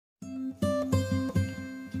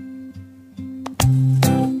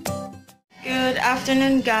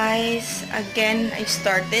afternoon, guys. Again, I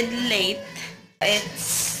started late.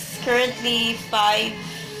 It's currently 5. I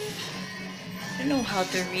don't know how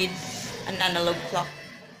to read an analog clock.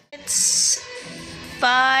 It's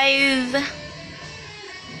 5:19,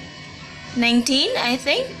 I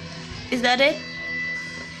think. Is that it?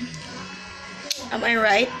 Am I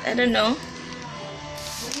right? I don't know.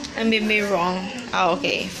 I may be wrong. Oh,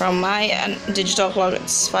 okay. From my digital clock,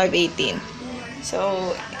 it's 5:18.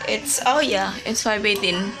 So it's it's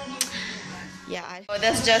 5:18. Yeah, so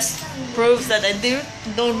that's just proves that I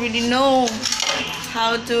don't really know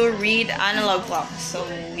how to read analog clocks. So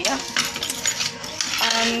yeah.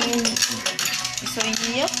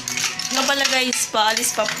 Yep. Nga pala guys,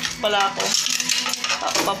 paalis pa pala ako.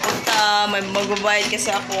 Papunta, magbabayad kasi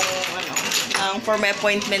ako for my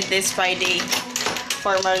appointment this Friday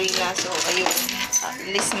for Marina. So ayun,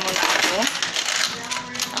 list muna ako.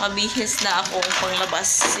 Nakabihis na ako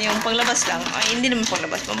panglabas. Yung panglabas lang. Ay, hindi naman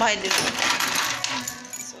panglabas. Pambahay din.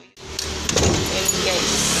 So, yun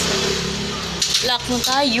guys. Lock na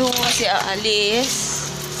tayo kasi aalis.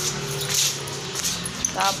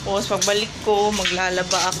 Tapos, pagbalik ko,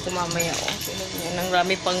 maglalaba ako mamaya. Ang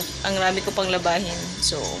rami ko pang labahin.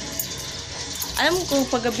 So, alam ko,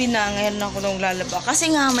 paggabi na, ngayon na ako nung lalaba. Kasi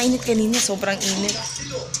nga, mainit kanina. Sobrang init.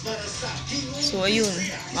 So, ayun.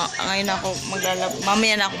 Ngayon na ako maglalaba.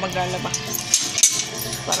 Mamaya na ako maglalaba.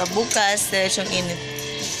 Para bukas, yung init.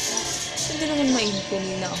 Hindi naman mainit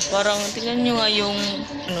kanina. Parang, tingnan nyo nga yung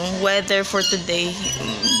weather for today.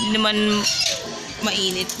 Hindi naman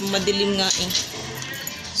mainit. Madilim nga eh.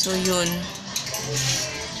 So, yun.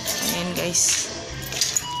 Ayan, guys.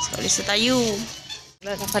 So, alis na tayo.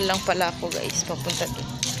 Lalakad lang pala ako, guys. Papunta doon.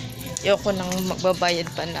 Ayoko nang magbabayad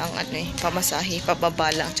pa ng pamasahe, pababa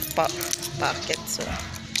lang, tsaka paakit. So,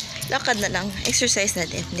 lakad na lang. Exercise na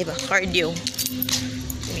din, di ba? Cardio.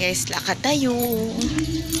 So, guys, lakad tayo.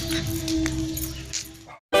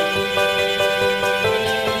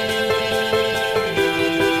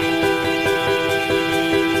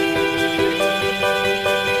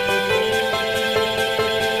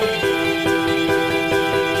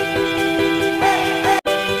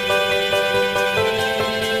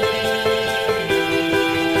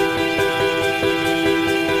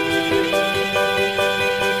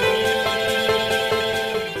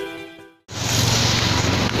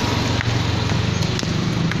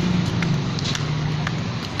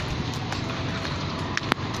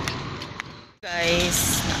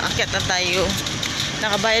 Guys, naakyat na tayo.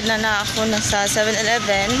 Nakabayad na ako sa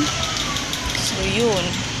 7-Eleven. So, yun.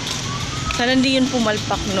 Sana hindi yun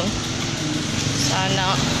pumalpak, no?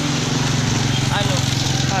 Sana,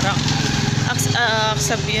 parang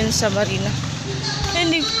accept yun sa Marina.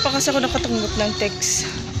 Hindi pa kasi ako nakatanggap ng text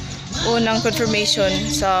o ng confirmation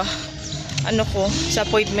sa sa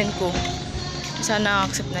appointment ko. Sana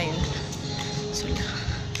accept na yun. So,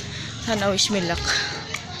 sana wish me luck.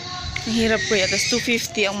 Ang hirap ko yata.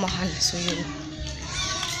 250 ang mahal. So, yun.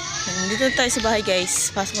 Dito tayo sa bahay, guys.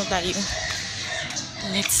 Pasok na tayo.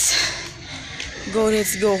 Let's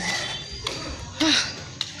go.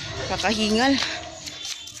 Kakahingal.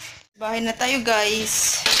 Bahay na tayo,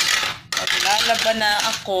 guys. Maglalaba na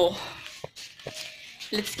ako.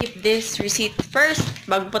 Let's keep this receipt first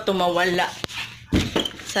bago pa tumawala.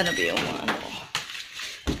 Sana ba yung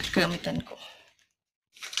gamitan ko.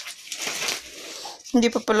 Hindi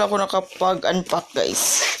pa pala ako nakapag-unpack,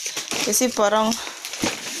 guys. Kasi parang,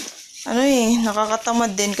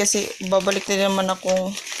 nakakatamad din kasi babalik din naman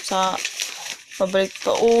ako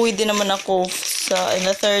uuwi din naman ako in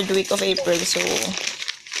the 3rd week of April. So,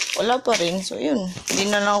 wala pa rin. So, yun. Hindi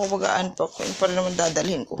na lang ako mag-unpack. Yun pa rin naman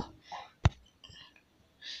dadalhin ko.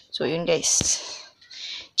 So, yun, guys.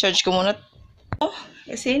 Charge ko muna.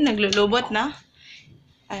 Kasi naglulubot na.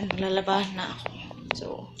 Naglalabahan na ako.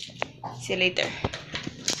 So, see you later.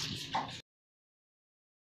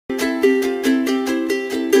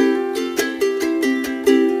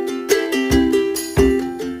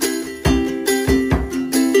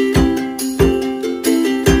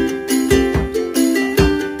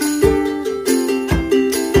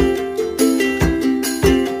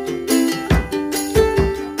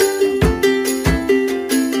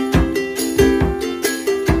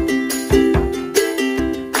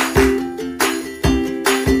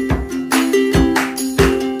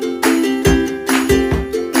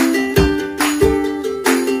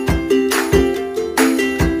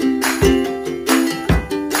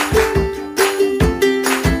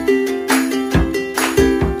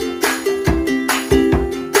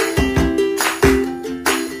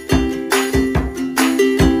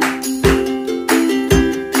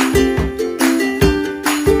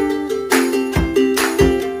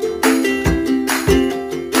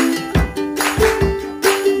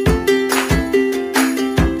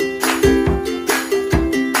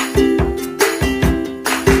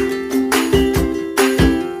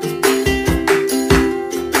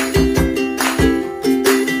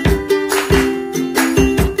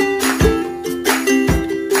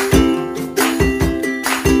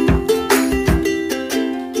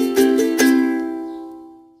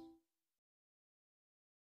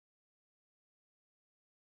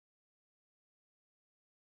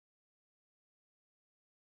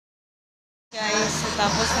 Guys,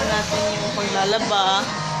 tapos na natin yung paglalaba.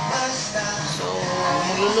 So,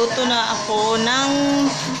 magluluto na ako ng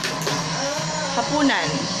hapunan.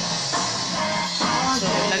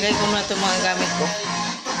 So, lagay ko na itong mga gamit ko.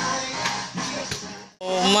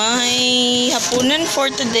 So, my hapunan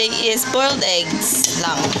for today is boiled eggs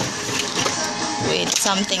lang. With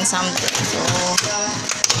something. So,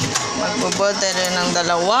 magbo-boil tayo ng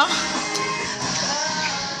dalawa.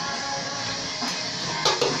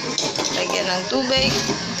 Lagyan ng tubig.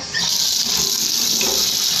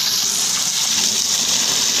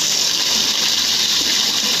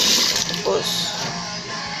 Tapos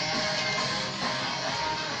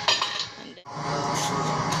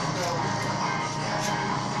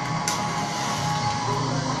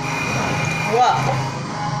wow.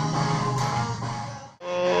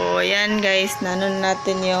 So, ayan guys, nanon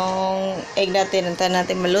natin yung egg natin. Antayin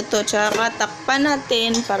natin maluto. Tsaka takpan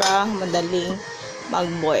natin para madaling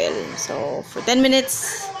mag-boil. So, for 10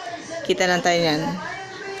 minutes, kita na tayo yan.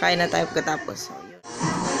 Kain na tayo pagkatapos. So, yun.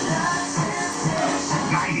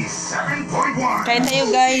 Kain tayo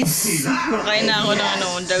guys. Kain na ako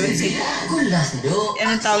ng dragon seed.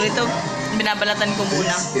 Anong tawag ito? Binabalatan ko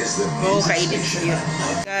muna. Oo, kainin. Yun.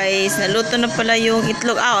 Guys, naluto na pala yung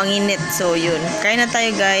itlog. Ang init. So, yun. Kain na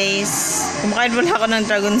tayo guys. Kumakain pala ako ng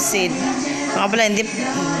dragon seed. Mga pala, hindi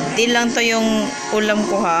lang to yung ulam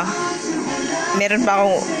ko ha. Meron pa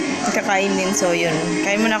akong kakainin. So, yun.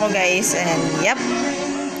 Kain muna ako guys. And, yep.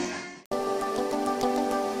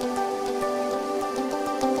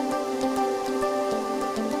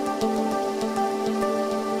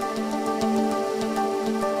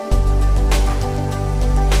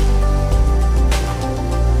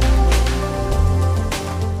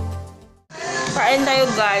 Kain tayo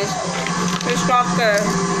guys. Fish cracker.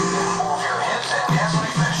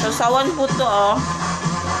 So, sawan po to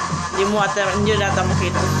hindi natin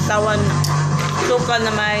makita. Sawan, suka na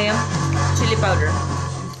may chili powder.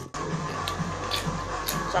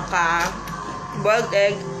 Saka, boiled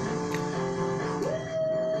egg.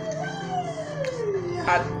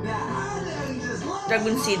 At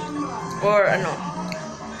dragon seed. Or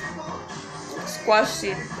squash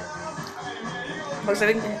seed.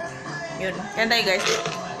 Pagsabihin niya. Yun. Yan tayo guys.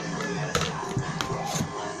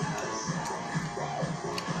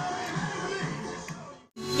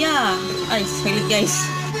 Yeah. Ay, saglit guys.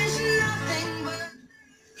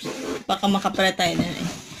 Baka makapala tayo na eh.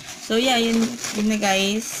 So yeah, yun na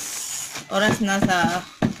guys. Oras na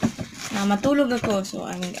matulog ako. So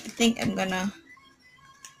I think I'm gonna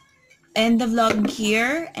end the vlog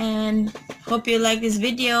here. And hope you like this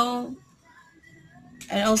video.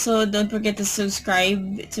 And also, don't forget to subscribe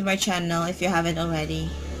to my channel if you haven't already.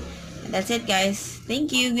 And that's it, guys.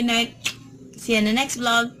 Thank you. Good night. See you in the next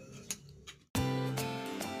vlog.